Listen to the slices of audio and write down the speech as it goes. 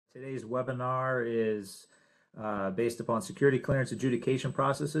Today's webinar is based upon security clearance adjudication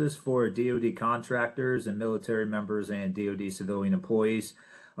processes for DOD contractors and military members and DOD civilian employees.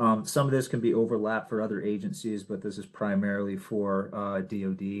 Some of this can be overlap for other agencies, but this is primarily for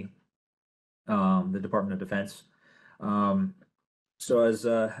DOD, the Department of Defense. So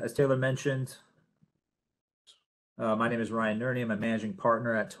as Taylor mentioned, my name is Ryan Nerney. I'm a managing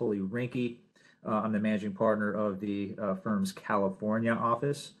partner at Tully Rinckey. I'm the managing partner of the firm's California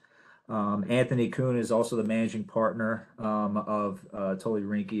office. Anthony Kuhn is also the managing partner of Tully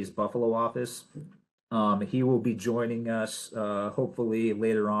Rinckey's Buffalo office. He will be joining us hopefully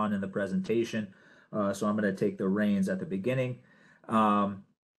later on in the presentation. So I'm going to take the reins at the beginning.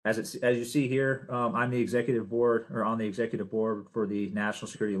 As you see here, I'm the executive board or on the executive board for the National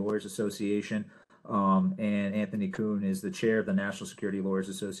Security Lawyers Association, and Anthony Kuhn is the chair of the National Security Lawyers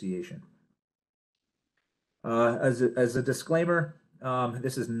Association. As a disclaimer,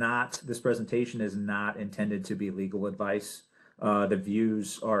 this presentation is not intended to be legal advice. The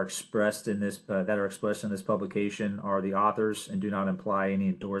views are expressed in this publication are the authors and do not imply any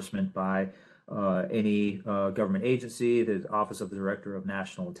endorsement by any government agency, the Office of the Director of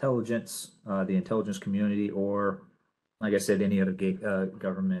National Intelligence, the intelligence community, or, like I said, any other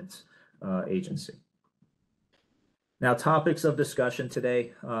government agency. Now, topics of discussion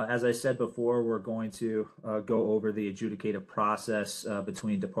today. As I said before, we're going to go over the adjudicative process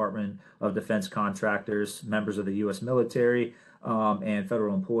between Department of Defense contractors, members of the U.S. military, and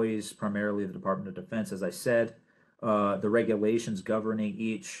federal employees, primarily the Department of Defense, as I said. The regulations governing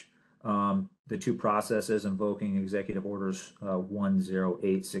each, the two processes invoking Executive Orders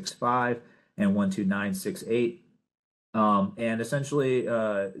 10865 and 12968. And essentially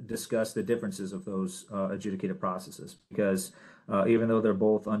discuss the differences of those adjudicative processes, because even though they're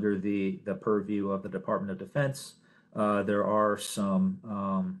both under the purview of the Department of Defense, there are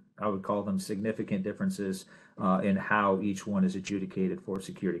some, I would call them significant differences in how each one is adjudicated for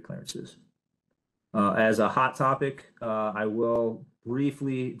security clearances. As a hot topic, I will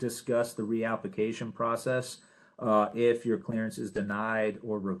briefly discuss the reapplication process if your clearance is denied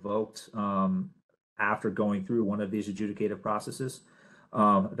or revoked after going through one of these adjudicative processes.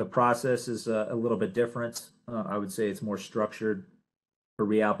 The process is a little bit different. I would say it's more structured for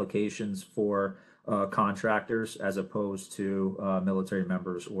reapplications for contractors as opposed to military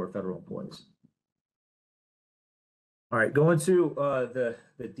members or federal employees. All right, going to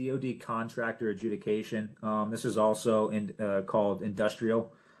the DOD contractor adjudication. This is also called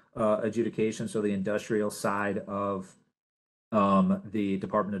industrial adjudication, so the industrial side of the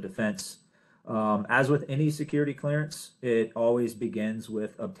Department of Defense. As with any security clearance, it always begins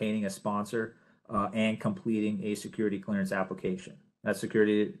with obtaining a sponsor and completing a security clearance application. That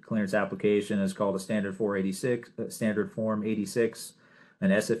security clearance application is called a standard Form 86, an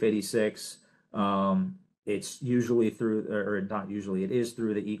SF-86. It's usually through, or not usually, it is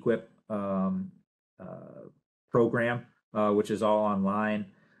through the EQIP program, which is all online.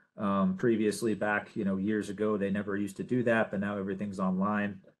 Previously, back years ago, they never used to do that, but now everything's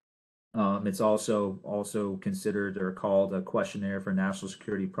online. It's also considered or called a questionnaire for national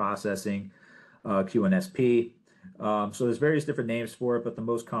security processing, QNSP. So there's various different names for it, but the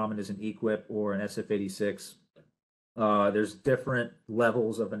most common is an EQIP or an SF-86. There's different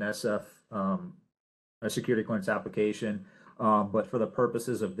levels of an SF, a security clearance application, but for the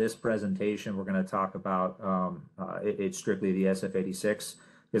purposes of this presentation, we're going to talk about it's strictly the SF-86.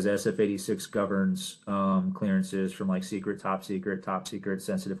 Because SF-86 governs clearances from like secret, top secret,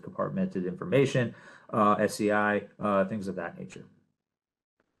 sensitive compartmented information, SCI, things of that nature.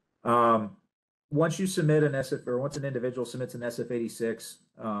 Once you submit an SF, or once an individual submits an SF-86,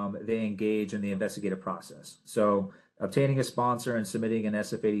 they engage in the investigative process. So obtaining a sponsor and submitting an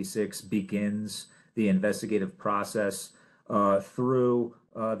SF-86 begins the investigative process through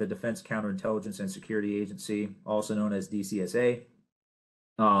the Defense Counterintelligence and Security Agency, also known as DCSA.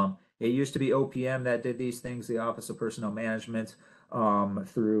 It used to be OPM that did these things, the Office of Personnel Management,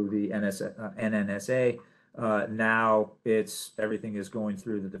 through the NNSA. Now everything is going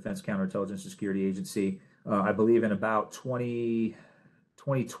through the Defense Counterintelligence and Security Agency. I believe in about 2020,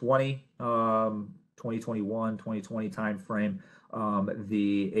 2021, 2020 timeframe,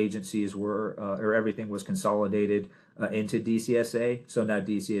 the agencies were, or everything was consolidated into DCSA. So now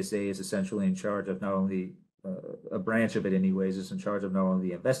DCSA is essentially in charge of not only a branch of it anyways, is in charge of not only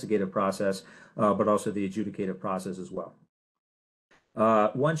the investigative process, but also the adjudicative process as well.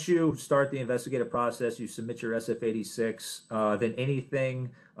 Once you start the investigative process, you submit your SF-86, then anything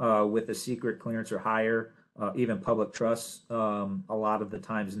with a secret clearance or higher, even public trusts, a lot of the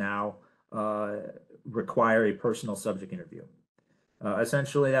times now require a personal subject interview.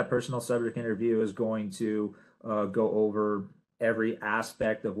 Essentially, that personal subject interview is going to go over every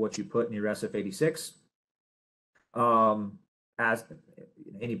aspect of what you put in your SF-86. As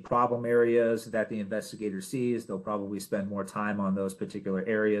any problem areas that the investigator sees, they'll probably spend more time on those particular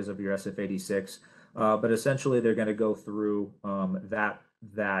areas of your SF-86. But essentially, they're going to go through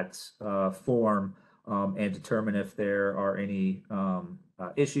that form and determine if there are any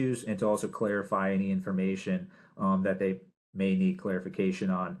issues, and to also clarify any information that they may need clarification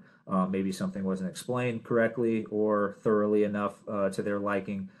on. Maybe something wasn't explained correctly or thoroughly enough to their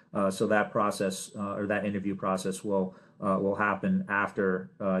liking. So that process or that interview process will happen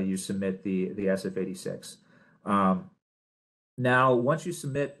after you submit the SF-86. Now, once you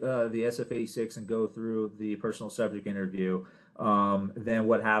submit the SF-86 and go through the personal subject interview, then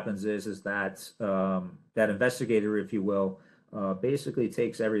what happens is that that investigator, if you will, basically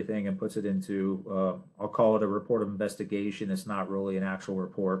takes everything and puts it into, I'll call it a report of investigation. It's not really an actual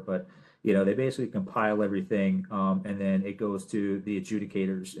report, but they basically compile everything, and then it goes to the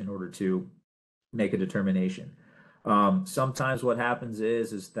adjudicators in order to make a determination. Sometimes what happens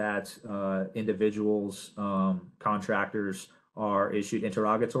is that individuals, contractors, are issued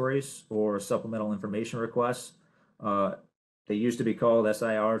interrogatories or supplemental information requests. They used to be called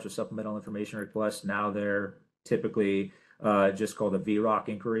SIRs or supplemental information requests. Now they're typically just called a VROC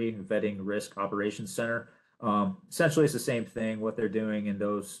inquiry, Vetting Risk Operations Center. Essentially, it's the same thing. What they're doing in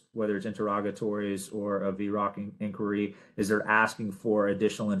those, whether it's interrogatories or a VROC inquiry, is they're asking for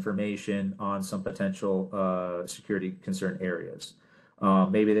additional information on some potential security concern areas.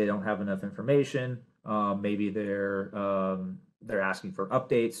 Maybe they don't have enough information. Maybe they're asking for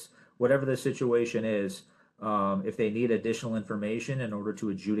updates. Whatever the situation is, if they need additional information in order to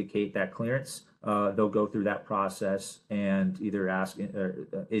adjudicate that clearance, they'll go through that process and either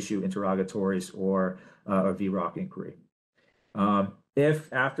issue interrogatories or a VROC inquiry.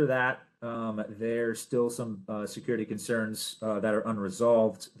 If after that there's still some security concerns that are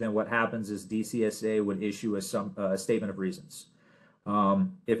unresolved, then what happens is DCSA would issue a statement of reasons.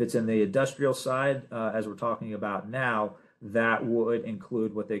 If it's in the industrial side, as we're talking about now, that would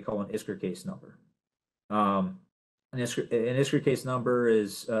include what they call an ISCR case number. An ISCR case number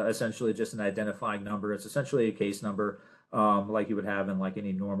is essentially just an identifying number. It's essentially a case number like you would have in like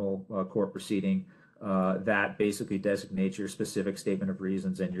any normal court proceeding that basically designates your specific statement of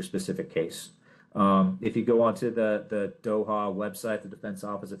reasons and your specific case. If you go onto the DOHA website, the Defense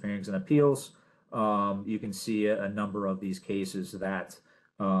Office of Hearings and Appeals, you can see a number of these cases that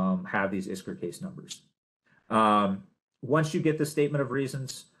have these ISCR case numbers. Once you get the statement of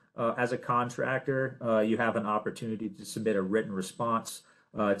reasons, as a contractor, you have an opportunity to submit a written response.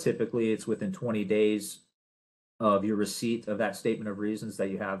 Typically, it's within 20 days of your receipt of that statement of reasons that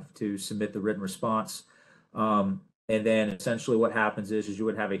you have to submit the written response. And then essentially what happens is you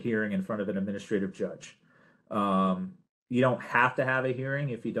would have a hearing in front of an administrative judge. You don't have to have a hearing.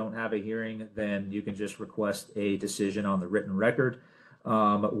 If you don't have a hearing, then you can just request a decision on the written record,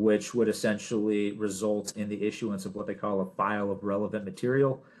 which would essentially result in the issuance of what they call a file of relevant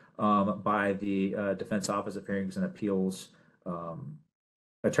material by the Defense Office of Hearings and Appeals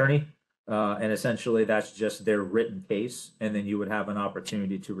attorney. And essentially that's just their written case. And then you would have an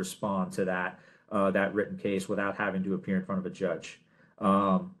opportunity to respond to that written case without having to appear in front of a judge.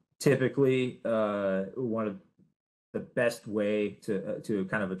 Typically, one of the best way to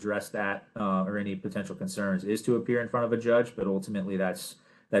kind of address that or any potential concerns is to appear in front of a judge, but ultimately that's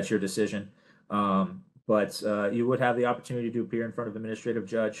your decision. But you would have the opportunity to appear in front of an administrative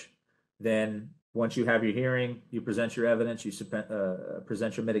judge. Then once you have your hearing, you present your evidence, you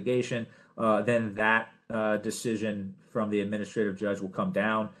present your mitigation, then that decision from the administrative judge will come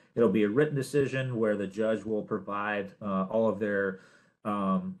down. It'll be a written decision where the judge will provide all of their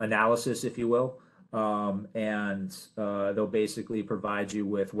analysis, if you will, and they'll basically provide you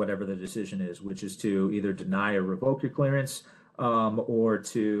with whatever the decision is, which is to either deny or revoke your clearance or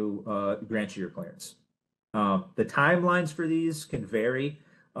to grant you your clearance. The timelines for these can vary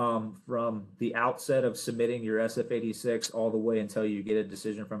from the outset of submitting your SF-86 all the way until you get a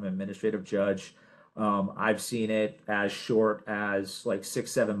decision from an administrative judge. I've seen it as short as like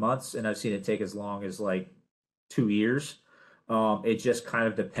 6-7 months, and I've seen it take as long as like 2 years. It just kind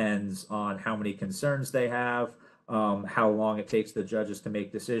of depends on how many concerns they have, how long it takes the judges to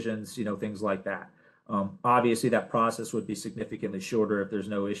make decisions, things like that. Obviously, that process would be significantly shorter if there's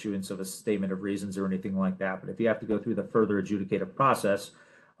no issuance of a statement of reasons or anything like that. But if you have to go through the further adjudicative process,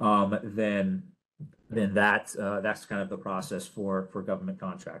 then that's kind of the process for government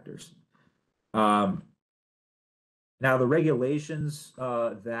contractors. Now, the regulations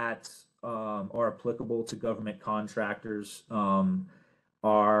that are applicable to government contractors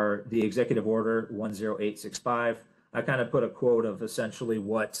are the Executive Order 10865. I kind of put a quote of essentially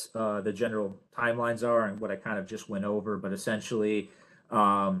what the general timelines are and what I kind of just went over, but essentially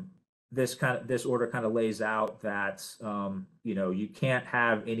this order kind of lays out that you can't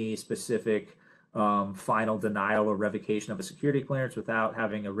have any specific final denial or revocation of a security clearance without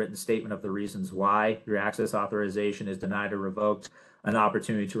having a written statement of the reasons why your access authorization is denied or revoked, an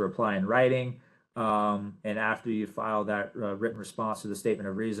opportunity to reply in writing, and after you file that written response to the statement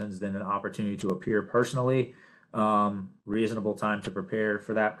of reasons, then an opportunity to appear personally, reasonable time to prepare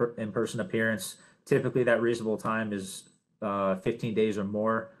for that in-person appearance. Typically, that reasonable time is 15 days or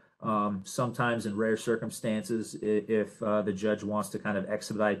more. Sometimes in rare circumstances, if the judge wants to kind of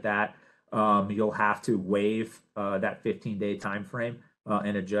expedite that, you'll have to waive that 15-day time frame,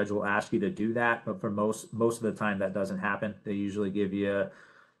 and a judge will ask you to do that. But for most of the time, that doesn't happen. They usually give you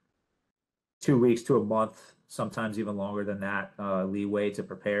 2 weeks to a month, sometimes even longer than that, leeway to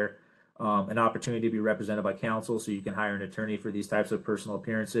prepare. An opportunity to be represented by counsel, so you can hire an attorney for these types of personal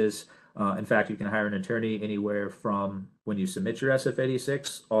appearances. In fact, you can hire an attorney anywhere from when you submit your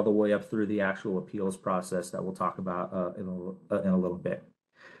SF-86 all the way up through the actual appeals process that we'll talk about in a little bit.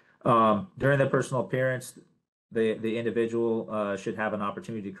 During the personal appearance, the individual should have an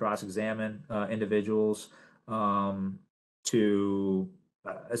opportunity to cross-examine individuals to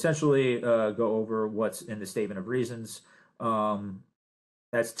essentially go over what's in the statement of reasons.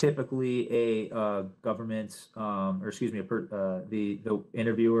 That's typically a government, or excuse me, the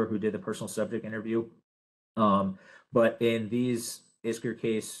interviewer who did the personal subject interview. But in these ISCR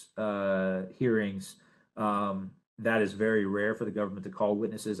case hearings, that is very rare for the government to call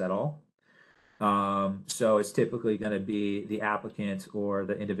witnesses at all. So it's typically going to be the applicant or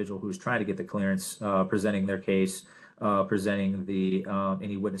the individual who's trying to get the clearance presenting their case, presenting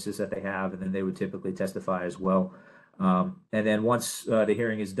any witnesses that they have, and then they would typically testify as well. And then once the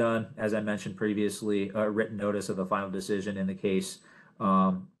hearing is done, as I mentioned previously, a written notice of the final decision in the case,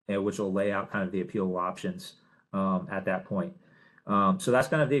 which will lay out kind of the appeal options at that point. So that's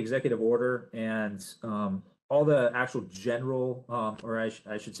kind of the executive order, and all the actual general, or I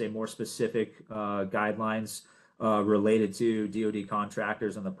should say more specific guidelines related to DOD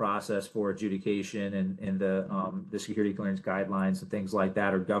contractors and the process for adjudication and the security clearance guidelines and things like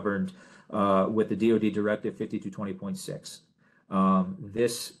that are governed with the DOD Directive 5220.6.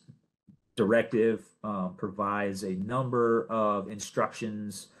 This directive provides a number of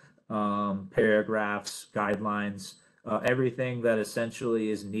instructions, paragraphs, guidelines, everything that essentially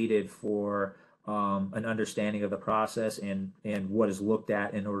is needed for an understanding of the process and what is looked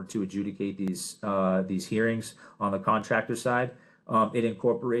at in order to adjudicate these hearings on the contractor side. It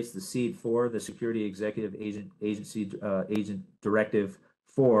incorporates the SEED 4, the Security Executive Agent Directive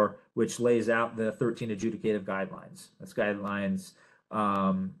 4, which lays out the 13 adjudicative guidelines. That's guidelines,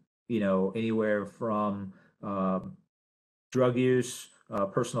 anywhere from drug use,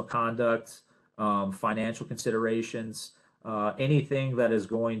 personal conduct, financial considerations. Anything that is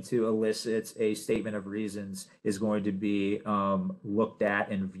going to elicit a statement of reasons is going to be looked at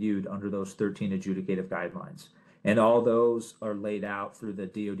and viewed under those 13 adjudicative guidelines. And all those are laid out through the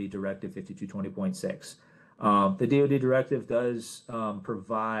DOD Directive 5220.6. The DOD Directive does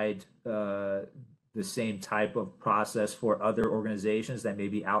provide the same type of process for other organizations that may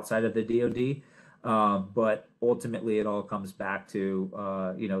be outside of the DOD, but ultimately it all comes back to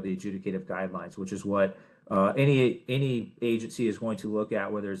the adjudicative guidelines, which is what any agency is going to look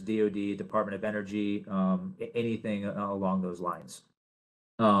at, whether it's DOD, Department of Energy, anything along those lines,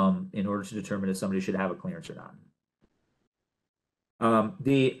 in order to determine if somebody should have a clearance or not.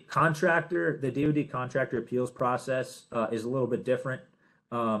 The DOD contractor appeals process is a little bit different.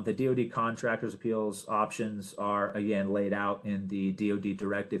 The DOD contractors appeals options are again laid out in the DOD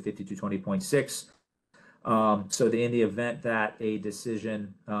Directive 5220.6. So in the event that a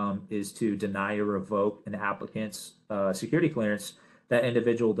decision is to deny or revoke an applicant's security clearance, that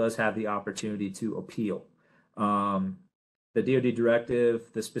individual does have the opportunity to appeal. The DOD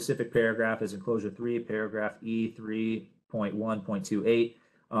Directive, the specific paragraph is enclosure 3, paragraph E 3.1.28,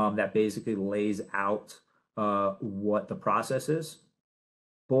 that basically lays out what the process is.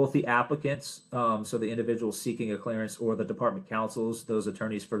 Both the applicants, so the individuals seeking a clearance, or the department counsels, those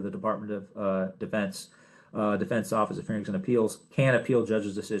attorneys for the Department of Defense Office of Hearings and Appeals, can appeal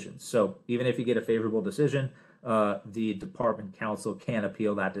judges' decisions. So even if you get a favorable decision, the department counsel can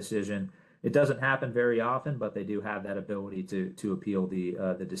appeal that decision. It doesn't happen very often, but they do have that ability to appeal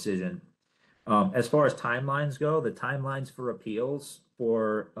the decision. As far as timelines go, the timelines for appeals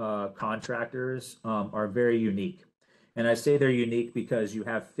for contractors are very unique. And I say they're unique because you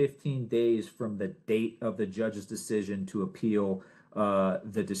have 15 days from the date of the judge's decision to appeal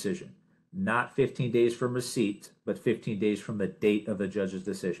the decision. Not 15 days from receipt, but 15 days from the date of the judge's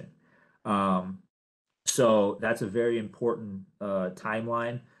decision. So that's a very important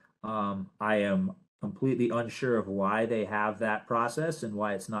timeline. I am completely unsure of why they have that process and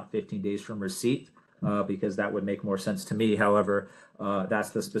why it's not 15 days from receipt, because that would make more sense to me. However,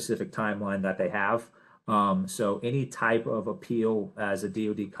 that's the specific timeline that they have. So any type of appeal as a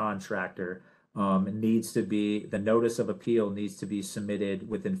DOD contractor needs to be, the notice of appeal needs to be submitted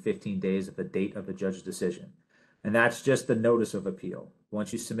within 15 days of the date of the judge's decision. And that's just the notice of appeal.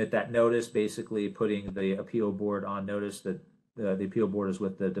 Once you submit that notice, basically putting the appeal board on notice that the appeal board is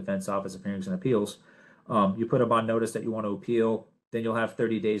with the Defense Office of Hearings and Appeals, you put them on notice that you want to appeal, then you'll have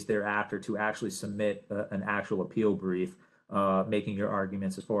 30 days thereafter to actually submit an actual appeal brief, making your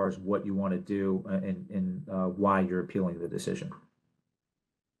arguments as far as what you want to do and why you're appealing the decision.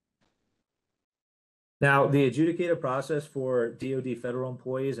 Now, the adjudicative process for DOD federal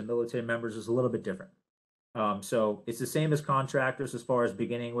employees and military members is a little bit different. So it's the same as contractors as far as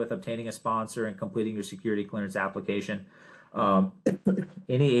beginning with obtaining a sponsor and completing your security clearance application.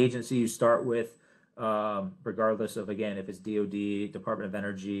 Any agency you start with, regardless of, again, if it's DOD, Department of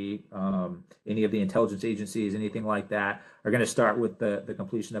Energy, any of the intelligence agencies, anything like that, are going to start with the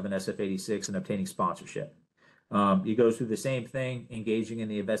completion of an SF-86 and obtaining sponsorship. You go through the same thing, engaging in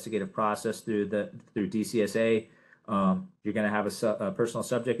the investigative process through DCSA. You're going to have a personal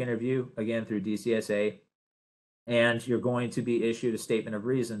subject interview, again, through DCSA. And you're going to be issued a statement of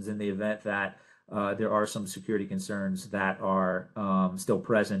reasons in the event that there are some security concerns that are still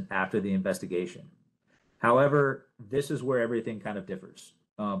present after the investigation. However, this is where everything kind of differs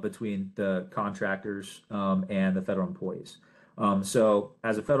between the contractors and the federal employees. So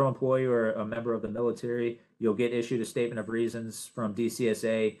as a federal employee or a member of the military, you'll get issued a statement of reasons from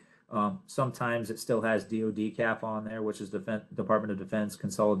DCSA. Sometimes it still has DOD CAF on there, which is Department of Defense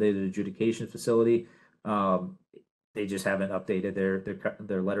Consolidated Adjudication Facility. They just haven't updated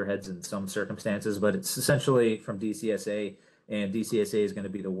their letterheads in some circumstances, but it's essentially from DCSA, and DCSA is going to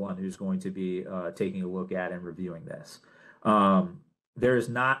be the one who's going to be taking a look at and reviewing this. There is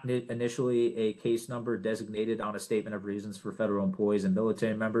not initially a case number designated on a statement of reasons for federal employees and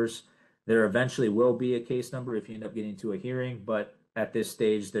military members. There eventually will be a case number if you end up getting to a hearing, but at this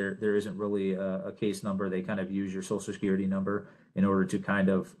stage, there isn't really a case number. They kind of use your social security number in order to kind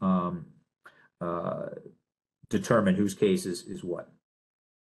of determine whose case is what.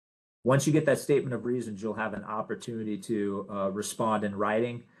 Once you get that statement of reasons, you'll have an opportunity to respond in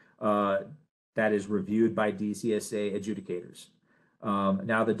writing that is reviewed by DCSA adjudicators.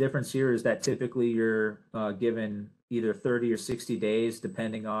 Now, the difference here is that typically you're given either 30 or 60 days,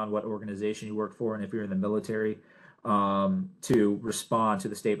 depending on what organization you work for and if you're in the military, to respond to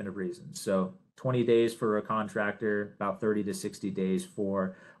the statement of reasons. So 20 days for a contractor, about 30 to 60 days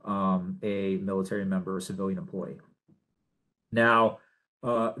for a military member or civilian employee. Now,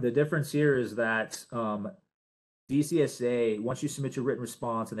 the difference here is that DCSA, once you submit your written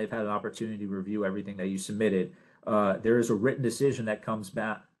response and they've had an opportunity to review everything that you submitted, there is a written decision that comes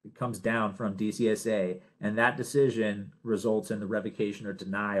down from DCSA, and that decision results in the revocation or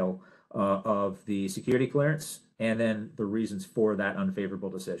denial of the security clearance and then the reasons for that unfavorable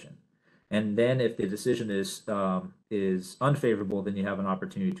decision. And then if the decision is unfavorable, then you have an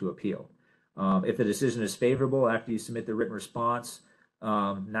opportunity to appeal. If the decision is favorable after you submit the written response,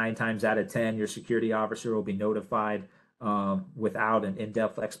 9 times out of 10, your security officer will be notified without an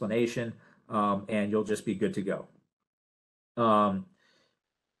in-depth explanation, and you'll just be good to go.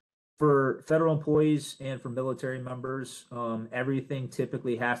 For federal employees and for military members, everything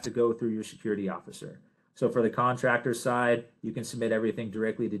typically has to go through your security officer. So for the contractor side, you can submit everything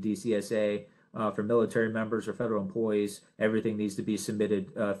directly to DCSA. For military members or federal employees, everything needs to be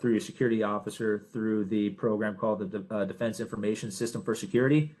submitted through your security officer through the program called the Defense Information System for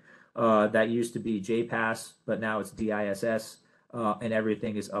Security. That used to be JPAS, but now it's DISS, and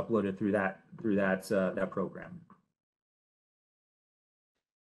everything is uploaded through that program.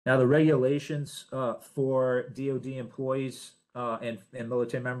 Now, the regulations for DOD employees and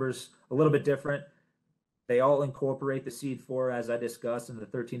military members, a little bit different. They all incorporate the SEAD 4, as I discussed, in the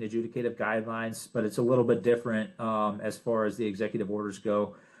 13 adjudicative guidelines, but it's a little bit different as far as the executive orders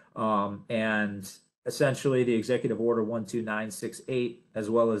go. And essentially, the executive order 12968, as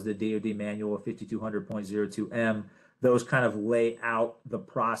well as the DOD manual 5200.02M, those kind of lay out the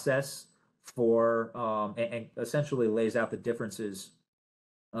process for and essentially lays out the differences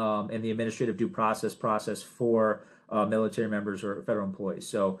in the administrative due process for military members or federal employees.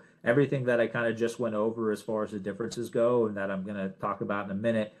 So everything that I kind of just went over as far as the differences go, and that I'm going to talk about in a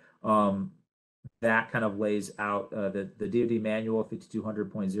minute, that kind of lays out the DoD Manual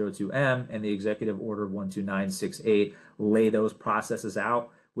 5200.02M and the Executive Order 12968 lay those processes out,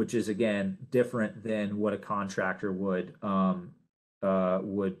 which is again different than what a contractor would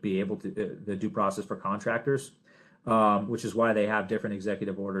be able to the due process for contractors, which is why they have different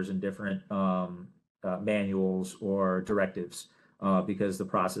executive orders and different manuals or directives, because the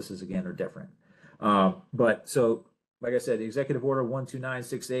processes again are different. But so, like I said, the Executive Order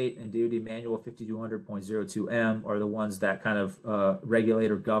 12968 and DoD Manual 5200.02M are the ones that kind of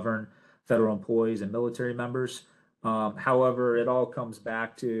regulate or govern federal employees and military members. However, it all comes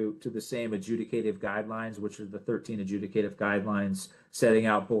back to the same adjudicative guidelines, which are the 13 adjudicative guidelines, setting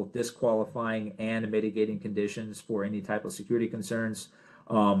out both disqualifying and mitigating conditions for any type of security concerns.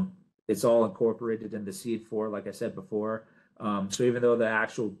 It's all incorporated in the SEAD 4, like I said before. So even though the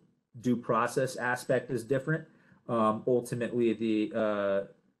actual due process aspect is different, ultimately the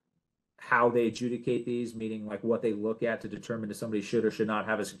how they adjudicate these, meaning like what they look at to determine if somebody should or should not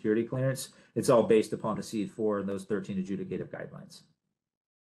have a security clearance, it's all based upon the SEAD 4 and those 13 adjudicative guidelines.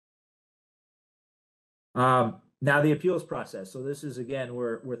 Now the appeals process. So this is again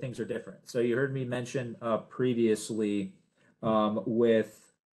where things are different. So you heard me mention previously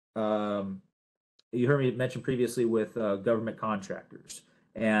with government contractors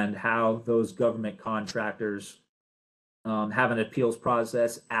and how those government contractors have an appeals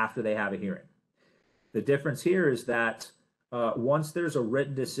process after they have a hearing. The difference here is that once there's a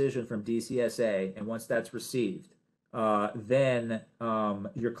written decision from DCSA and once that's received, then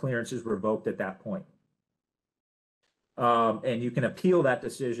your clearance is revoked at that point. And you can appeal that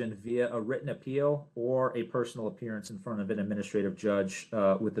decision via a written appeal or a personal appearance in front of an administrative judge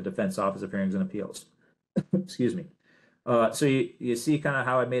with the Defense Office of Hearings and Appeals. Excuse me. So you see kind of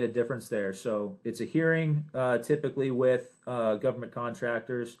how I made a difference there. So it's a hearing typically with government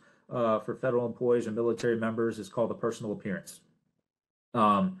contractors. For federal employees or military members, it's called a personal appearance.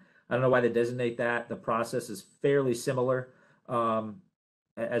 I don't know why they designate that. The process is fairly similar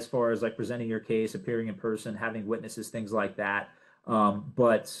as far as like presenting your case, appearing in person, having witnesses, things like that.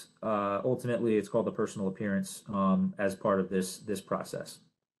 But ultimately, it's called a personal appearance as part of this process.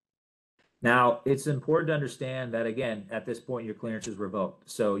 Now, it's important to understand that, again, at this point, your clearance is revoked.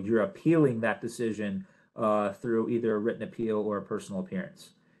 So you're appealing that decision through either a written appeal or a personal appearance.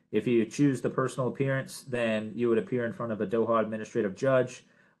 If you choose the personal appearance, then you would appear in front of a DOHA administrative judge.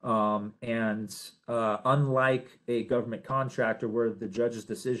 And unlike a government contractor where the judge's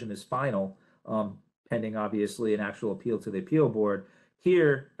decision is final, pending obviously an actual appeal to the appeal board,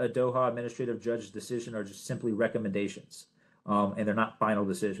 here a DOHA administrative judge's decision are just simply recommendations, and they're not final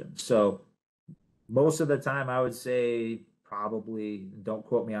decisions. So most of the time, I would say probably, don't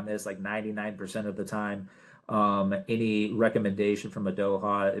quote me on this, like 99% of the time, any recommendation from a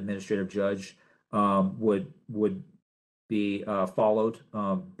DOHA administrative judge would be followed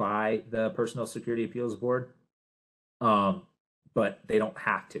by the Personnel Security Appeals Board, but they don't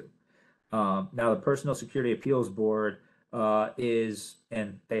have to. Now, the Personnel Security Appeals Board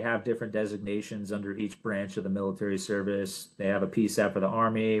and they have different designations under each branch of the military service. They have a PSAP for the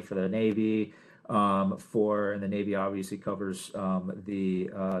Army, for the Navy, and the Navy obviously covers the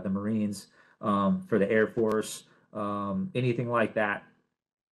Marines, for the Air Force, anything like that.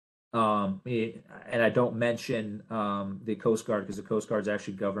 And I don't mention the Coast Guard because the Coast Guard is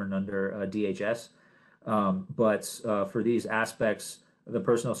actually governed under DHS. But for these aspects, the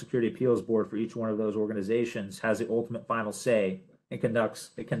Personnel Security Appeals Board for each one of those organizations has the ultimate final say and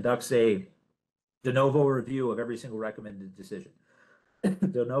conducts a de novo review of every single recommended decision.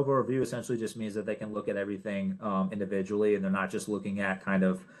 De novo review essentially just means that they can look at everything individually, and they're not just looking at kind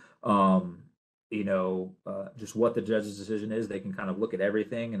of just what the judge's decision is. They can kind of look at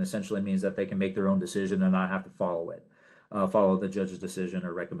everything, and essentially means that they can make their own decision and not have to follow the judge's decision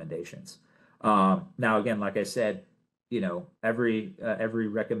or recommendations. Now, again, like I said, every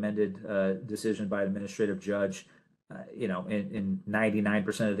recommended decision by an administrative judge, in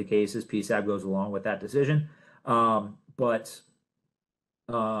 99% of the cases, PSAB goes along with that decision. But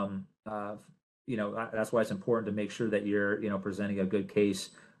that's why it's important to make sure that you're, presenting a good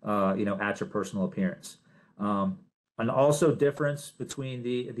case, at your personal appearance. And also difference between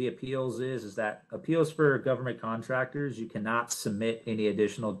the appeals is that appeals for government contractors, you cannot submit any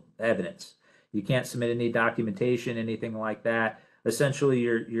additional evidence. You can't submit any documentation, anything like that. Essentially,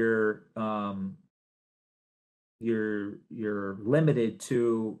 you're limited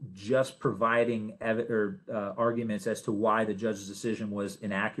to just providing arguments as to why the judge's decision was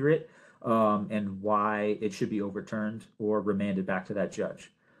inaccurate, and why it should be overturned or remanded back to that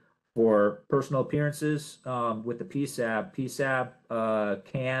judge. For personal appearances with the PSAB,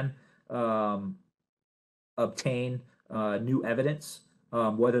 can obtain new evidence,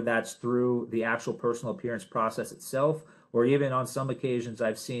 whether that's through the actual personal appearance process itself, or even on some occasions,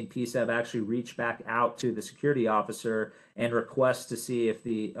 I've seen PSAB actually reach back out to the security officer and request to see if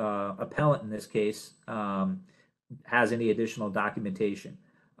the appellant in this case has any additional documentation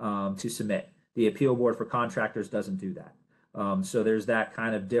to submit. The appeal board for contractors doesn't do that. So there's that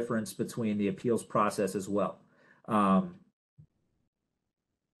kind of difference between the appeals process as well.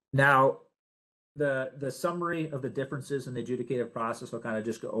 Now, the summary of the differences in the adjudicative process, I'll kind of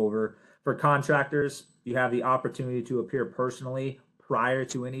just go over. For contractors, you have the opportunity to appear personally prior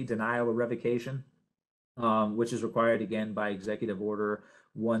to any denial or revocation, which is required again by Executive Order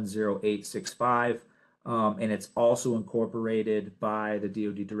 10865. And it's also incorporated by the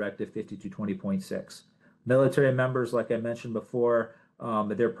DOD Directive 5220.6. Military members, like I mentioned before,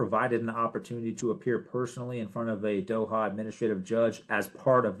 they're provided an opportunity to appear personally in front of a DOHA administrative judge as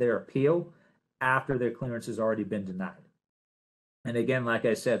part of their appeal after their clearance has already been denied. And again, like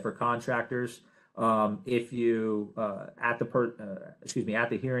I said, for contractors, if you at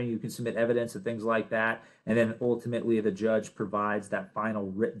the hearing, you can submit evidence and things like that, and then ultimately the judge provides that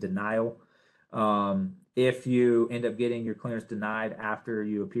final written denial. If you end up getting your clearance denied after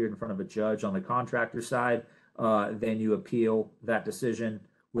you appeared in front of a judge on the contractor side, then you appeal that decision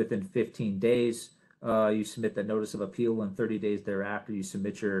within 15 days. You submit the notice of appeal, and 30 days thereafter, you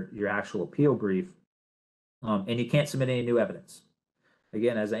submit your actual appeal brief. And you can't submit any new evidence.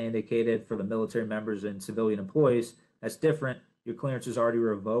 Again, as I indicated, for the military members and civilian employees, that's different. Your clearance is already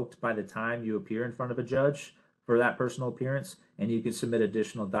revoked by the time you appear in front of a judge for that personal appearance, and you can submit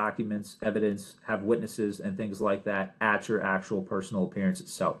additional documents, evidence, have witnesses, and things like that at your actual personal appearance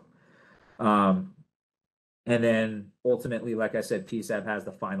itself. And then ultimately, like I said, PSAB has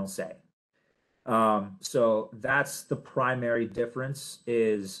the final say. So that's the primary difference,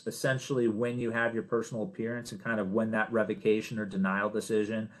 is essentially when you have your personal appearance and kind of when that revocation or denial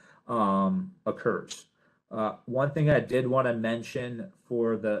decision occurs. One thing I did want to mention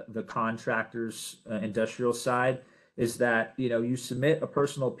for the contractors industrial side is that, you submit a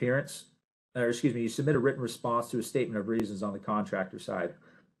personal appearance, or excuse me, you submit a written response to a statement of reasons on the contractor side.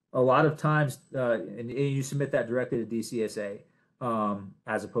 A lot of times, and you submit that directly to DCSA,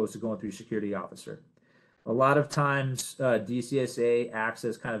 as opposed to going through security officer. A lot of times, DCSA acts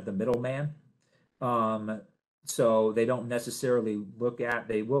as kind of the middleman. So they don't necessarily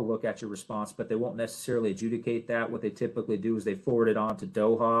they will look at your response, but they won't necessarily adjudicate that. What they typically do is they forward it on to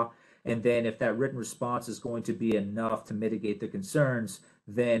DOHA. And then if that written response is going to be enough to mitigate the concerns,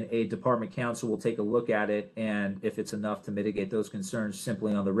 then a department counsel will take a look at it. And if it's enough to mitigate those concerns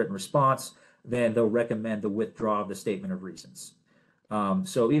simply on the written response, then they'll recommend the withdrawal of the statement of reasons.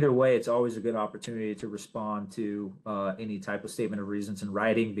 So either way, it's always a good opportunity to respond to any type of statement of reasons in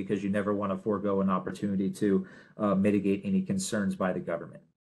writing, because you never want to forego an opportunity to mitigate any concerns by the government.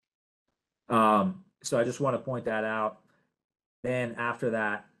 So I just want to point that out. Then after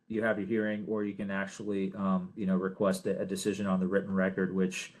that, you have your hearing, or you can actually, request a decision on the written record,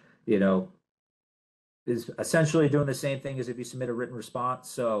 which, is essentially doing the same thing as if you submit a written response.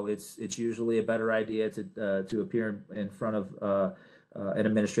 So it's usually a better idea to appear in front of an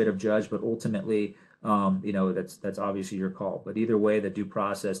administrative judge, but ultimately, that's obviously your call. But either way, the due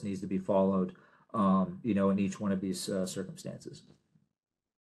process needs to be followed, in each one of these circumstances.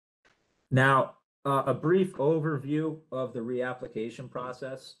 Now, a brief overview of the reapplication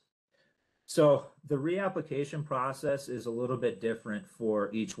process. So the reapplication process is a little bit different for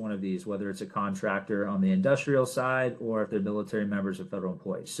each one of these, whether it's a contractor on the industrial side or if they're military members or federal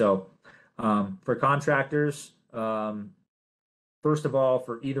employees. So for contractors, first of all,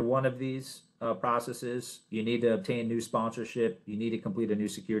 for either one of these processes, you need to obtain new sponsorship. You need to complete a new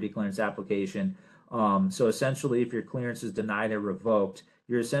security clearance application. So essentially, if your clearance is denied or revoked,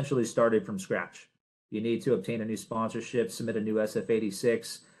 you're essentially started from scratch. You need to obtain a new sponsorship, submit a new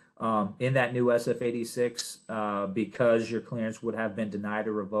SF-86. In that new SF-86, because your clearance would have been denied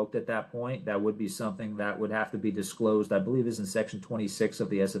or revoked at that point, that would be something that would have to be disclosed, I believe is in section 26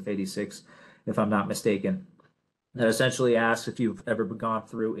 of the SF-86, if I'm not mistaken. That essentially asks if you've ever gone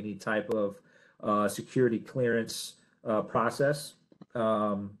through any type of security clearance process,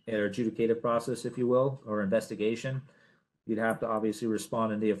 or adjudicative process, if you will, or investigation. You'd have to obviously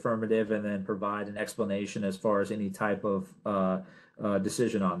respond in the affirmative and then provide an explanation as far as any type of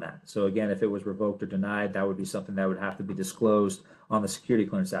decision on that. So again, if it was revoked or denied, that would be something that would have to be disclosed on the security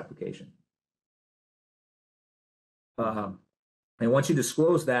clearance application. And once you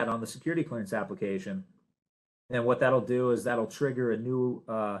disclose that on the security clearance application, then what that'll do is that'll trigger a new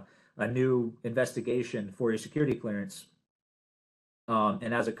a new investigation for your security clearance.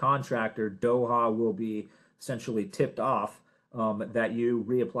 And as a contractor, DOHA will be essentially tipped off that you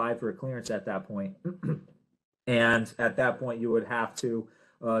reapply for a clearance at that point. And at that point, you would have to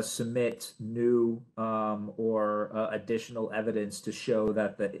submit new or additional evidence to show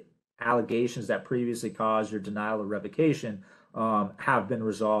that the allegations that previously caused your denial or revocation have been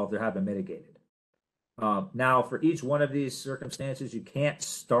resolved or have been mitigated. Now, for each one of these circumstances, you can't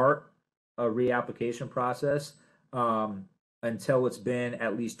start a reapplication process until it's been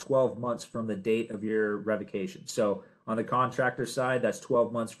at least 12 months from the date of your revocation. So on the contractor side, that's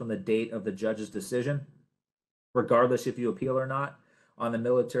 12 months from the date of the judge's decision, regardless if you appeal or not. On the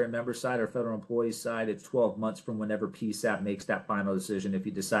military member side or federal employee side, it's 12 months from whenever PSAP makes that final decision. If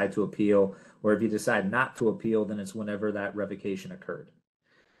you decide to appeal, or if you decide not to appeal, then it's whenever that revocation occurred.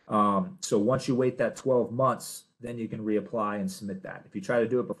 So once you wait that 12 months, then you can reapply and submit that. If you try to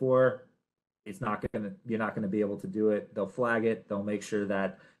do it before, you're not gonna be able to do it. They'll flag it. They'll make sure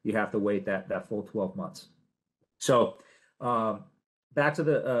that you have to wait that full 12 months. So back to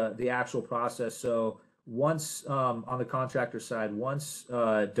the actual process. So once on the contractor side, once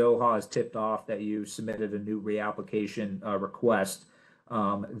DOHA is tipped off that you submitted a new reapplication request,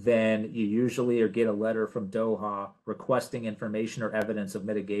 then you usually get a letter from DOHA requesting information or evidence of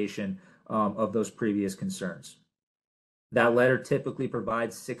mitigation of those previous concerns. That letter typically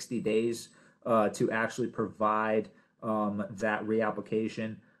provides 60 days to actually provide that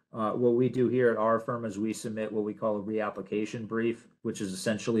reapplication. What we do here at our firm is we submit what we call a reapplication brief, which is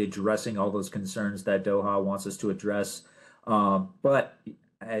essentially addressing all those concerns that DOHA wants us to address. But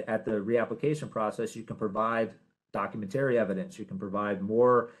at the reapplication process, you can provide documentary evidence. You can provide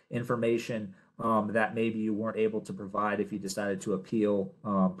more information that maybe you weren't able to provide if you decided to appeal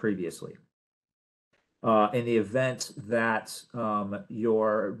previously. In the event that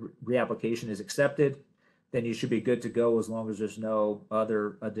your reapplication is accepted, then you should be good to go as long as there's no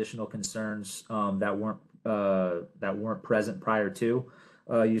other additional concerns that weren't present prior to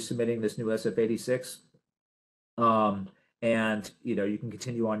you submitting this new SF-86. And you can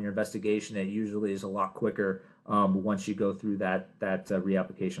continue on your investigation. It usually is a lot quicker once you go through that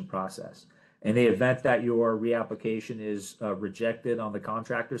reapplication process. In the event that your reapplication is rejected on the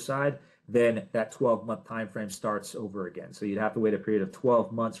contractor side, then that 12-month time frame starts over again. So you'd have to wait a period of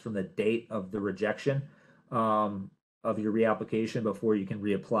 12 months from the date of the rejection of your reapplication before you can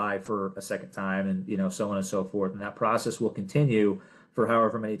reapply for a second time, and so on and so forth. And that process will continue for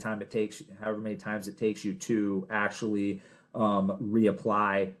however many times it takes you to actually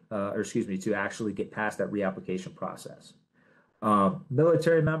reapply, to actually get past that reapplication process.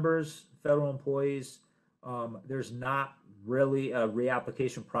 Military members, federal employees, there's not really a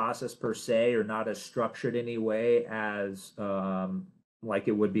reapplication process per se, or not as structured anyway as like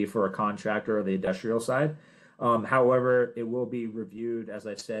it would be for a contractor or the industrial side. However, it will be reviewed, as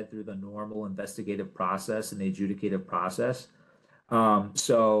I said, through the normal investigative process and the adjudicative process.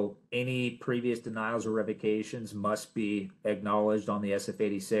 So any previous denials or revocations must be acknowledged on the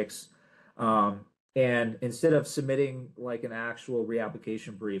SF-86. And instead of submitting like an actual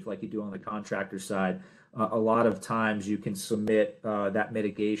reapplication brief like you do on the contractor side, a lot of times you can submit that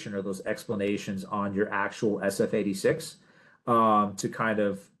mitigation or those explanations on your actual SF-86 to kind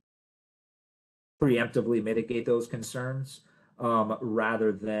of preemptively mitigate those concerns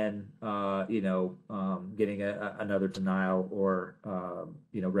rather than getting another denial or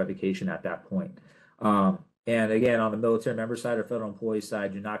revocation at that point. And again, on the military member side or federal employee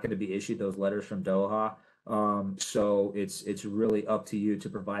side, you're not going to be issued those letters from DOHA. So it's really up to you to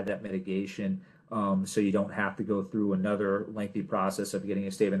provide that mitigation, so you don't have to go through another lengthy process of getting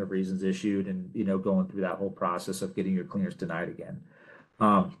a statement of reasons issued and going through that whole process of getting your clearance denied again.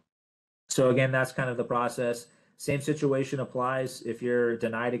 So again, that's kind of the process. Same situation applies if you're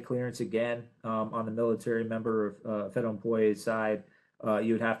denied a clearance again on the military member or federal employee side.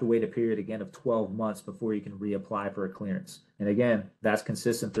 You would have to wait a period again of 12 months before you can reapply for a clearance. And again, that's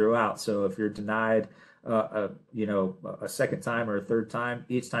consistent throughout. So if you're denied a second time or a third time,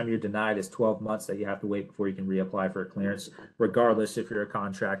 each time you're denied is 12 months that you have to wait before you can reapply for a clearance, regardless if you're a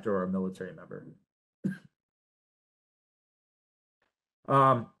contractor or a military member.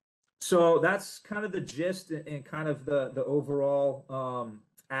 So that's kind of the gist and kind of the overall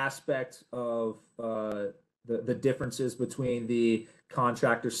aspect of the differences between the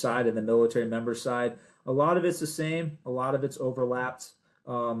contractor side and the military member side. A lot of it's the same. A lot of it's overlapped.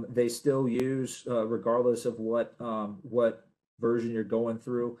 They still use, regardless of what version you're going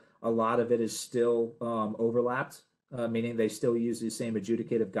through, a lot of it is still overlapped. meaning they still use the same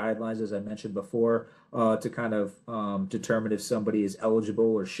adjudicative guidelines as I mentioned before to kind of determine if somebody is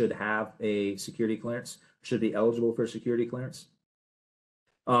eligible or should have a security clearance, should be eligible for security clearance.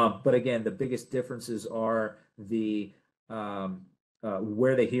 But again, the biggest differences are the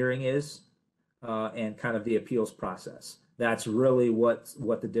where the hearing is and kind of the appeals process. That's really what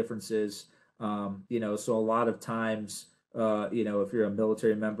the difference is. So a lot of times, if you're a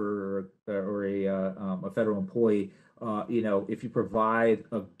military member or a federal employee, if you provide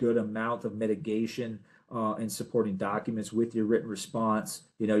a good amount of mitigation and supporting documents with your written response,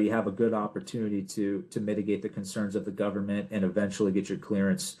 you have a good opportunity to mitigate the concerns of the government and eventually get your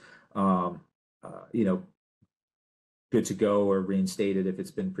clearance, good to go or reinstated if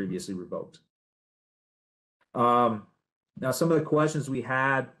it's been previously revoked. Now, some of the questions we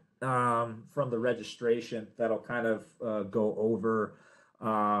had from the registration that I'll kind of go over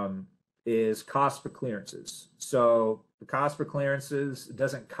is cost for clearances. So the cost for clearances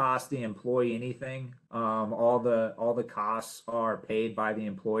doesn't cost the employee anything. All the costs are paid by the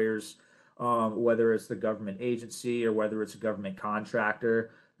employers, whether it's the government agency or whether it's a government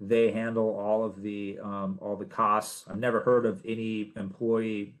contractor. They handle all the costs. I've never heard of any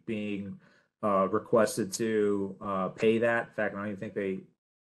employee being requested to pay that. In fact, I don't even think they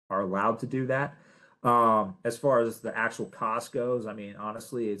are allowed to do that. As far as the actual cost goes, I mean,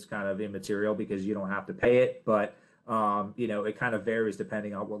 honestly, it's kind of immaterial because you don't have to pay it, but it kind of varies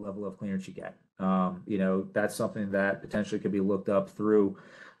depending on what level of clearance you get. That's something that potentially could be looked up through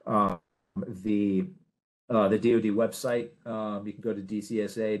the DOD website. You can go to dcsa.mil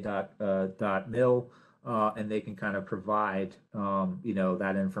and they can kind of provide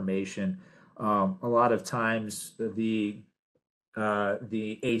that information. A lot of times the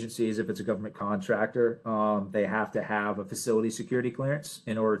agencies, if it's a government contractor, they have to have a facility security clearance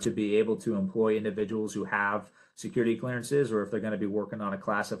in order to be able to employ individuals who have security clearances, or if they're going to be working on a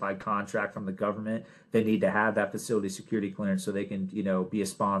classified contract from the government, they need to have that facility security clearance so they can, be a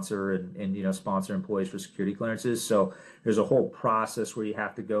sponsor and sponsor employees for security clearances. So there's a whole process where you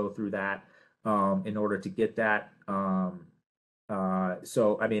have to go through that in order to get that.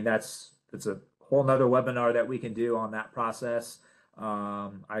 So, I mean, it's a whole nother webinar that we can do on that process.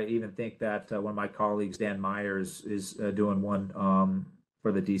 I even think that one of my colleagues, Dan Myers, is doing one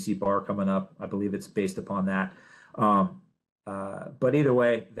for the DC bar coming up. I believe it's based upon that. But either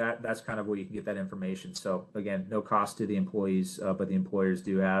way, that's kind of where you can get that information. So again, no cost to the employees, but the employers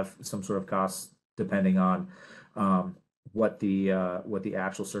do have some sort of costs depending on what the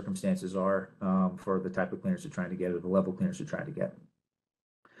actual circumstances are for the type of clearance you're trying to get or the level of clearance you're trying to get.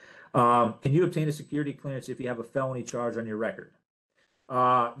 Can you obtain a security clearance if you have a felony charge on your record?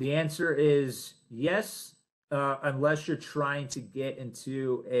 The answer is yes, unless you're trying to get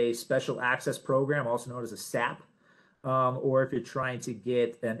into a special access program, also known as a SAP, or if you're trying to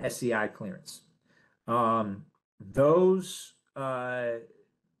get an SCI clearance. Those are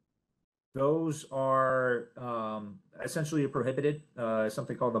essentially prohibited.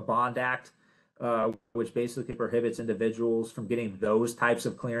 Something called the Bond Act, which basically prohibits individuals from getting those types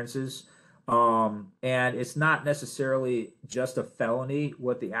of clearances. And it's not necessarily just a felony.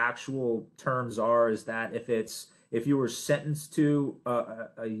 What the actual terms are is that if you were sentenced to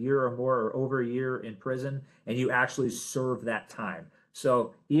a year or more or over a year in prison and you actually serve that time.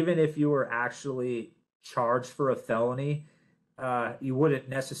 So even if you were actually charged for a felony, you wouldn't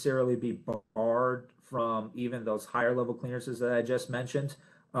necessarily be barred from even those higher level clearances that I just mentioned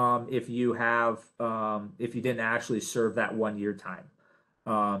if you didn't actually serve that 1 year time.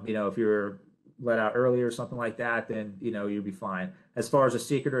 If you're let out earlier or something like that, then you'd be fine. As far as a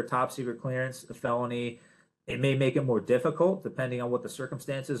secret or top secret clearance, a felony, it may make it more difficult depending on what the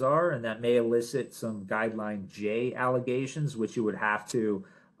circumstances are, and that may elicit some guideline J allegations, which you would have to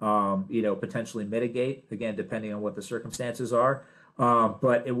potentially mitigate, again, depending on what the circumstances are.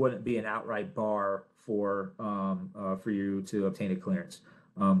 But it wouldn't be an outright bar for you to obtain a clearance.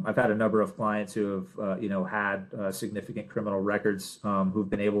 I've had a number of clients who have, had significant criminal records who've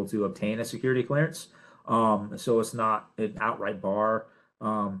been able to obtain a security clearance. So it's not an outright bar.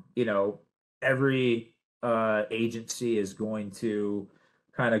 Every agency is going to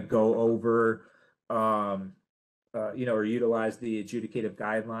kind of go over, or utilize the adjudicative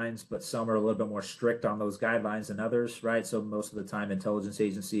guidelines, but some are a little bit more strict on those guidelines than others, right? So most of the time, intelligence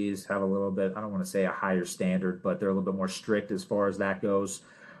agencies have a little bit, I don't want to say a higher standard, but they're a little bit more strict as far as that goes.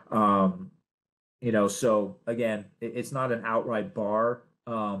 So again, it's not an outright bar,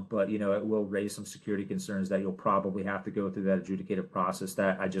 but it will raise some security concerns that you'll probably have to go through that adjudicative process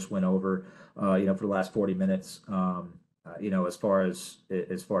that I just went over, for the last 40 minutes. As far as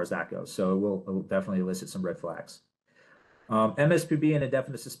that goes. So it will definitely elicit some red flags. MSPB and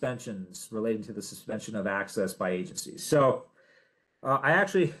indefinite suspensions relating to the suspension of access by agencies. So I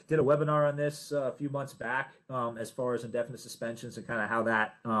actually did a webinar on this a few months back, as far as indefinite suspensions and kind of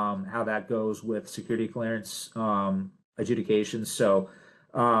how that goes with security clearance adjudications. So,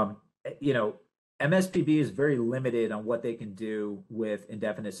 you know, MSPB is very limited on what they can do with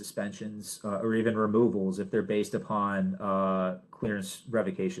indefinite suspensions or even removals if they're based upon clearance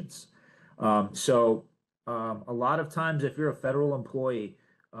revocations. A lot of times, if you're a federal employee,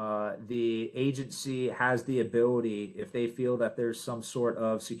 the agency has the ability, if they feel that there's some sort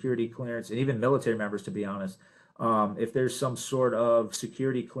of security clearance, and even military members, to be honest, if there's some sort of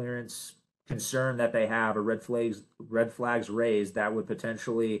security clearance concern that they have or red flags raised that would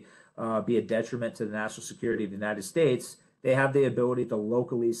potentially be a detriment to the national security of the United States, they have the ability to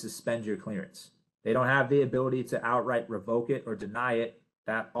locally suspend your clearance. They don't have the ability to outright revoke it or deny it.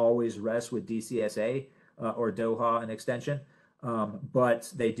 That always rests with DCSA or DOHA an extension.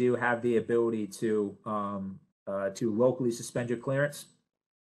 But they do have the ability to locally suspend your clearance.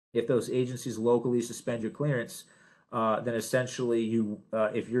 If those agencies locally suspend your clearance, then essentially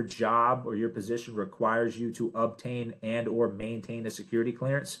if your job or your position requires you to obtain and or maintain a security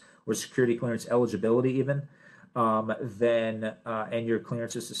clearance or security clearance eligibility even, and your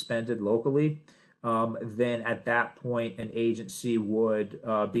clearance is suspended locally, then at that point an agency would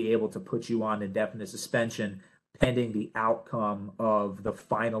be able to put you on indefinite suspension pending the outcome of the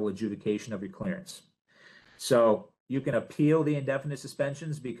final adjudication of your clearance. So you can appeal the indefinite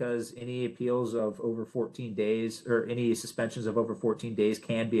suspensions because any appeals of over 14 days or any suspensions of over 14 days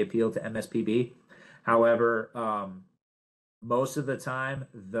can be appealed to MSPB. However, most of the time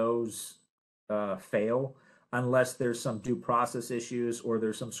those fail unless there's some due process issues or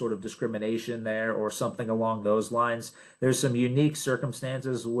there's some sort of discrimination there or something along those lines. There's some unique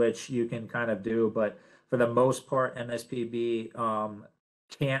circumstances which you can kind of do, but for the most part, MSPB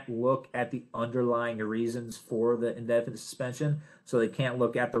can't look at the underlying reasons for the indefinite suspension. So they can't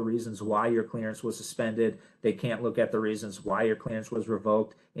look at the reasons why your clearance was suspended. They can't look at the reasons why your clearance was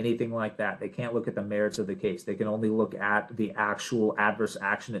revoked, anything like that. They can't look at the merits of the case. They can only look at the actual adverse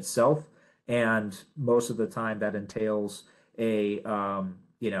action itself. And most of the time that entails a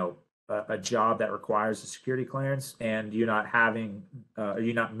job that requires a security clearance, and you're not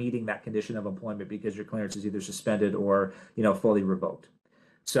meeting that condition of employment because your clearance is either suspended or fully revoked.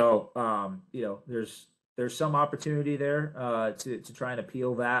 So there's some opportunity there to try and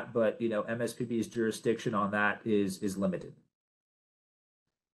appeal that, but MSPB's jurisdiction on that is limited.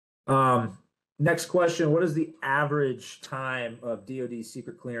 Next question: what is the average time of DoD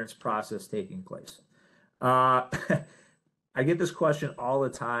secret clearance process taking place? I get this question all the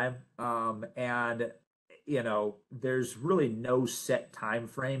time, and there's really no set time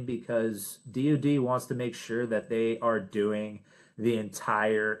frame because DoD wants to make sure that they are doing the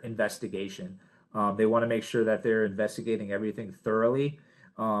entire investigation. They want to make sure that they're investigating everything thoroughly.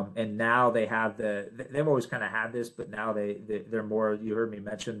 And now they've always kind of had this, but now they're more, you heard me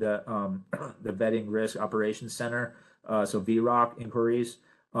mention the Vetting Risk Operations Center, so VROC inquiries.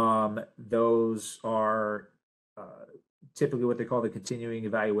 Those are typically what they call the continuing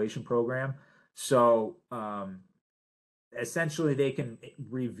evaluation program. So essentially they can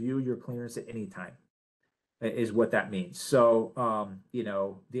review your clearance at any time is what that means. So,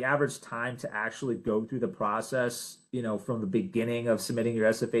 the average time to actually go through the process, from the beginning of submitting your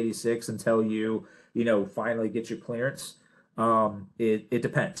SF-86 until you finally get your clearance, it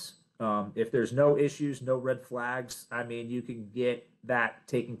depends. If there's no issues, no red flags, I mean, you can get that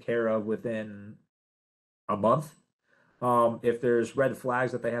taken care of within a month. If there's red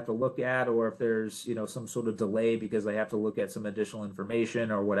flags that they have to look at, or if there's some sort of delay because they have to look at some additional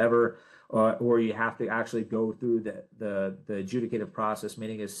information or whatever, or you have to actually go through the adjudicative process,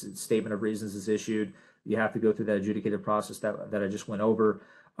 meaning a statement of reasons is issued, you have to go through that adjudicative process that I just went over.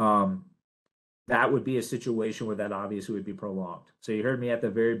 That would be a situation where that obviously would be prolonged. So you heard me at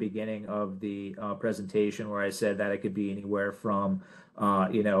the very beginning of the presentation where I said that it could be anywhere from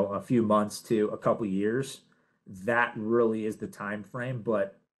a few months to a couple years. That really is the time frame,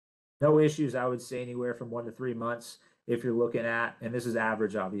 but no issues. I would say anywhere from 1 to 3 months. If you're looking at, and this is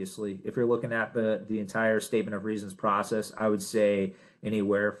average, obviously, if you're looking at the entire statement of reasons process, I would say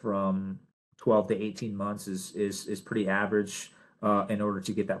anywhere from 12 to 18 months is pretty average in order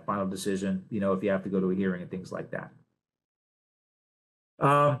to get that final decision, if you have to go to a hearing and things like that.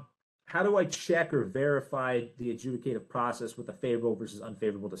 How do I check or verify the adjudicative process with a favorable versus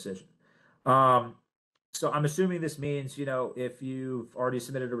unfavorable decision? So I'm assuming this means, if you've already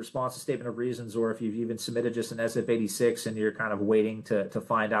submitted a response to statement of reasons, or if you've even submitted just an SF-86 and you're kind of waiting to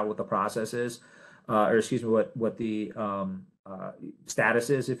find out what the process is. or excuse me, what the status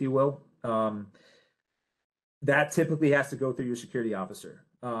is, if you will. That typically has to go through your security officer.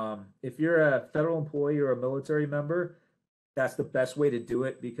 If you're a federal employee or a military member, that's the best way to do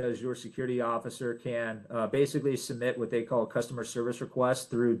it, because your security officer can basically submit what they call a customer service request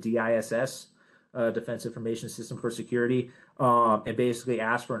through DISS, Defense Information System for Security, and basically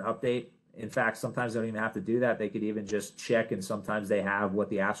ask for an update. In fact, sometimes they don't even have to do that. They could even just check, and sometimes they have what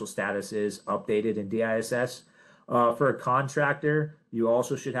the actual status is updated in DISS. For a contractor, you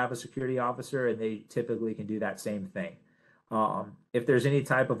also should have a security officer, and they typically can do that same thing. If there's any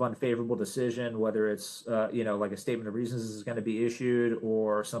type of unfavorable decision, whether it's like a statement of reasons is going to be issued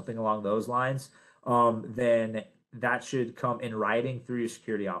or something along those lines, then that should come in writing through your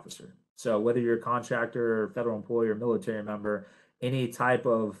security officer. So whether you're a contractor or federal employee or military member, any type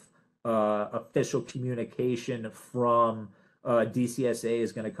of official communication from DCSA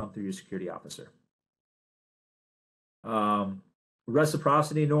is going to come through your security officer.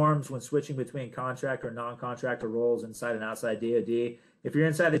 Reciprocity norms when switching between contractor and non-contractor roles inside and outside DOD. If you're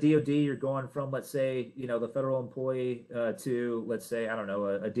inside the DOD, you're going from, let's say, the federal employee to, let's say, I don't know,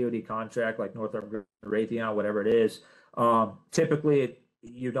 a DOD contract like Northrop Raytheon, whatever it is. Typically,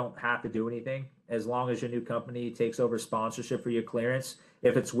 you don't have to do anything as long as your new company takes over sponsorship for your clearance.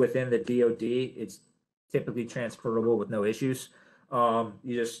 If it's within the DOD, it's typically transferable with no issues. You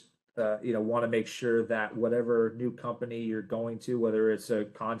just want to make sure that whatever new company you're going to, whether it's a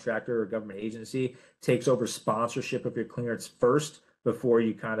contractor or government agency, takes over sponsorship of your clearance first before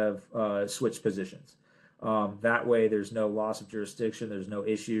you kind of switch positions. That way, there's no loss of jurisdiction. There's no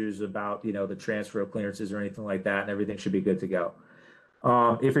issues about the transfer of clearances or anything like that, and everything should be good to go.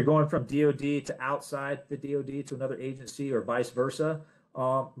 If you're going from DOD to outside the DOD to another agency or vice versa,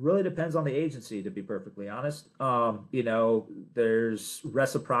 really depends on the agency, to be perfectly honest. There's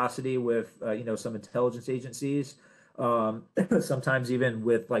reciprocity with, some intelligence agencies, sometimes even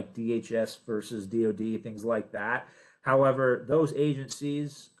with like DHS versus DOD, things like that. However, those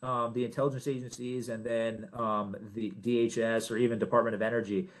agencies, the intelligence agencies, and then the DHS or even Department of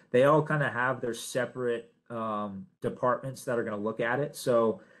Energy, they all kind of have their separate departments that are going to look at it.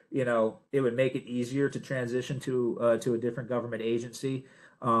 So, it would make it easier to transition to a different government agency.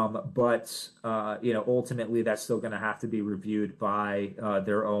 But ultimately that's still going to have to be reviewed by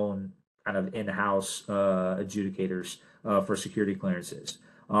their own kind of in-house adjudicators for security clearances.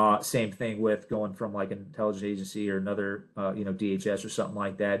 Same thing with going from like an intelligence agency or another, DHS or something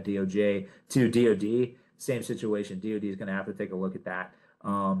like that, DOJ to DOD, same situation. DOD is going to have to take a look at that.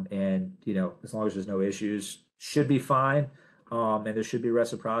 And as long as there's no issues, should be fine. And there should be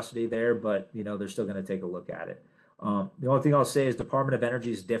reciprocity there, but they're still going to take a look at it. The only thing I'll say is Department of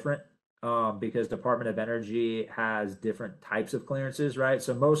Energy is different because Department of Energy has different types of clearances, right?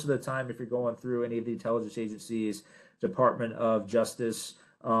 So most of the time, if you're going through any of the intelligence agencies, Department of Justice,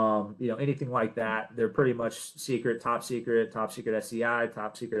 anything like that, they're pretty much secret, top secret SCI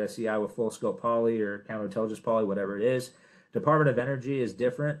with full scope poly or counterintelligence poly, whatever it is. Department of Energy is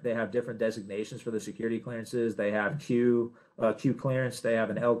different. They have different designations for the security clearances. They have Q clearance. They have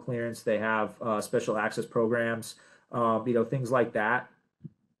an L clearance. They have special access programs, things like that.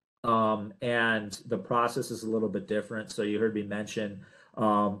 And the process is a little bit different. So you heard me mention,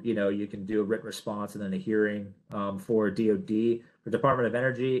 you can do a written response and then a hearing for DOD. For Department of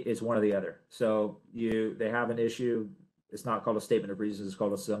Energy, it's one or the other. So they have an issue. It's not called a statement of reasons. It's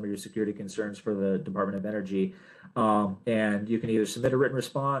called a summary of security concerns for the Department of Energy. And you can either submit a written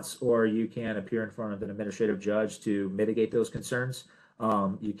response or you can appear in front of an administrative judge to mitigate those concerns.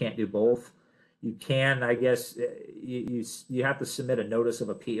 You can't do both. You can, I guess, you have to submit a notice of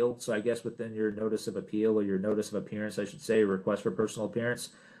appeal. So I guess within your notice of appeal or your notice of appearance, I should say, request for personal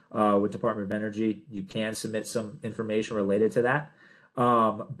appearance with Department of Energy, you can submit some information related to that.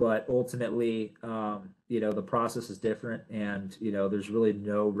 But ultimately, the process is different, and there's really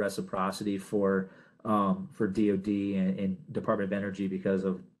no reciprocity for DOD and Department of Energy because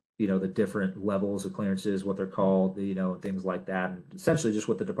of the different levels of clearances, what they're called, things like that, and essentially just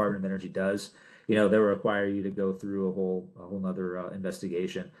what the Department of Energy does. They require you to go through a whole nother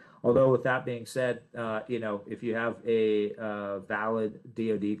investigation. Although with that being said, if you have a valid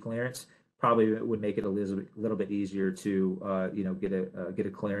DOD clearance, probably would make it a little bit easier to get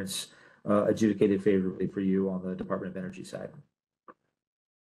a clearance adjudicated favorably for you on the Department of Energy side.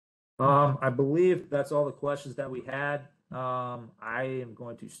 I believe that's all the questions that we had. I am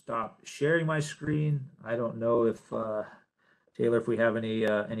going to stop sharing my screen. I don't know if Taylor, if we have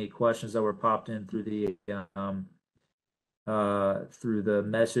any questions that were popped in through the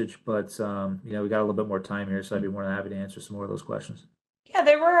message, but we got a little bit more time here, so I'd be more than happy to answer some more of those questions. Yeah,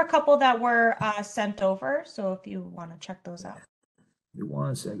 there were a couple that were sent over, so if you want to check those out. Give me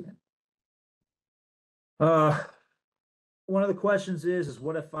 1 second. One of the questions is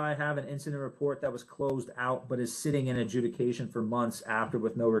what if I have an incident report that was closed out but is sitting in adjudication for months after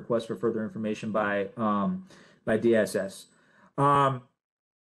with no request for further information by DSS?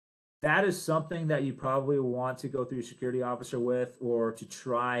 That is something that you probably want to go through your security officer with, or to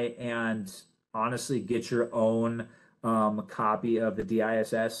try and honestly get your own copy of the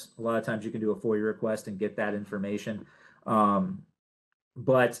DISS. A lot of times you can do a FOIA request and get that information.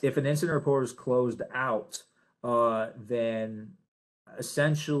 But if an incident report is closed out, then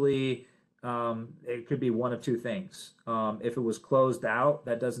essentially it could be one of two things. If it was closed out,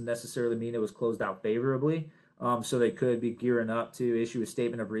 that doesn't necessarily mean it was closed out favorably. So they could be gearing up to issue a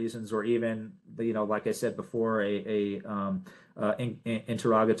statement of reasons, or even, like I said before,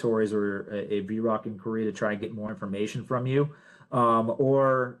 interrogatories or a VROC inquiry to try and get more information from you.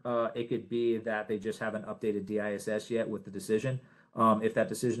 Or it could be that they just haven't updated DISS yet with the decision, if that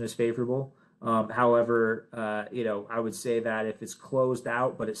decision is favorable. However, I would say that if it's closed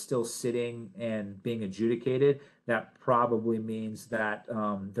out, but it's still sitting and being adjudicated, that probably means that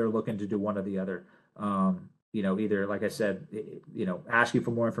they're looking to do one or the other. Either, like I said, ask you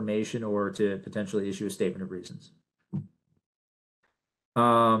for more information, or to potentially issue a statement of reasons.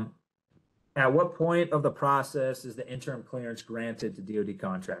 At what point of the process is the interim clearance granted to DOD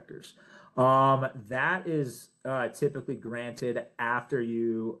contractors? That is typically granted after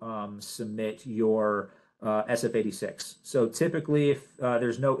you submit your SF-86. So typically, if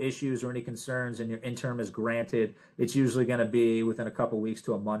there's no issues or any concerns and your interim is granted, it's usually going to be within a couple weeks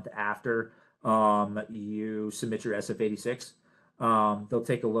to a month after you submit your SF-86. They'll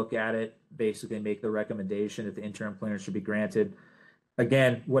take a look at it, basically make the recommendation if the interim clearance should be granted.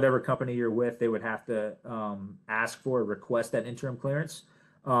 Again, whatever company you're with, they would have to ask for or request that interim clearance.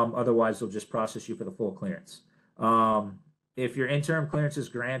 Otherwise, they'll just process you for the full clearance. If your interim clearance is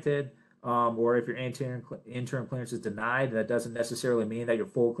granted, or if your interim clearance is denied, that doesn't necessarily mean that your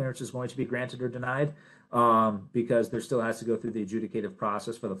full clearance is going to be granted or denied, because there still has to go through the adjudicative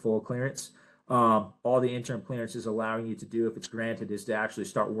process for the full clearance. All the interim clearance is allowing you to do, if it's granted, is to actually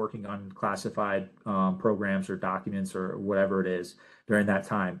start working on classified programs or documents or whatever it is during that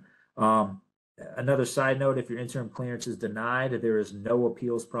time. Another side note, if your interim clearance is denied, there is no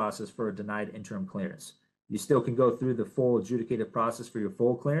appeals process for a denied interim clearance. You still can go through the full adjudicative process for your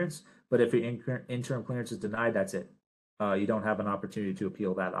full clearance, but if your interim clearance is denied, that's it. You don't have an opportunity to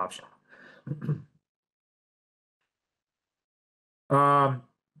appeal that option.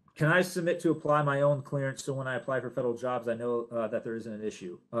 Can I submit to apply my own clearance so when I apply for federal jobs, I know that there isn't an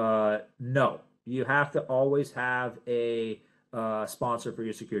issue? No, you have to always have a sponsor for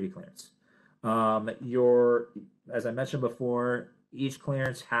your security clearance. As I mentioned before, each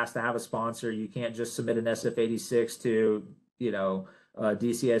clearance has to have a sponsor. You can't just submit an SF-86 to,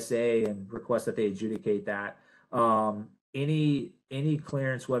 DCSA and request that they adjudicate that. Any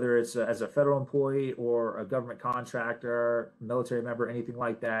clearance, whether it's as a federal employee or a government contractor, military member, anything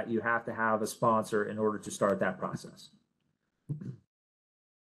like that, you have to have a sponsor in order to start that process.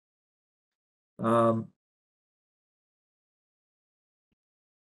 I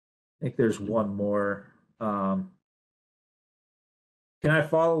think there's one more. Can I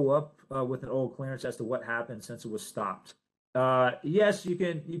follow up with an old clearance as to what happened since it was stopped? Yes, you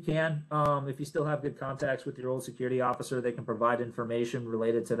can. If you still have good contacts with your old security officer, they can provide information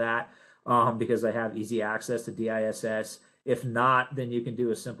related to that, because they have easy access to DISS. If not, then you can do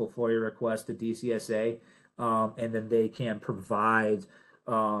a simple FOIA request to DCSA, and then they can provide.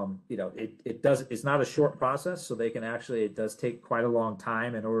 It's not a short process, so it does take quite a long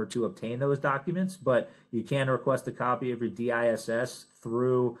time in order to obtain those documents, but you can request a copy of your DISS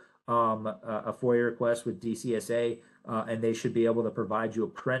through a FOIA request with DCSA, and they should be able to provide you a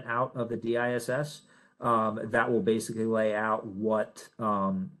printout of the DISS that will basically lay out what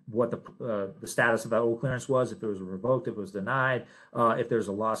the status of that old clearance was, if it was revoked, if it was denied, if there's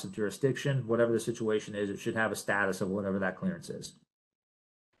a loss of jurisdiction, whatever the situation is, it should have a status of whatever that clearance is.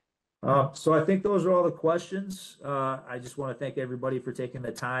 So I think those are all the questions. I just want to thank everybody for taking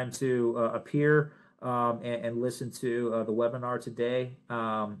the time to appear and listen to the webinar today.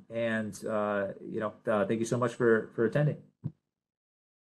 Thank you so much for attending.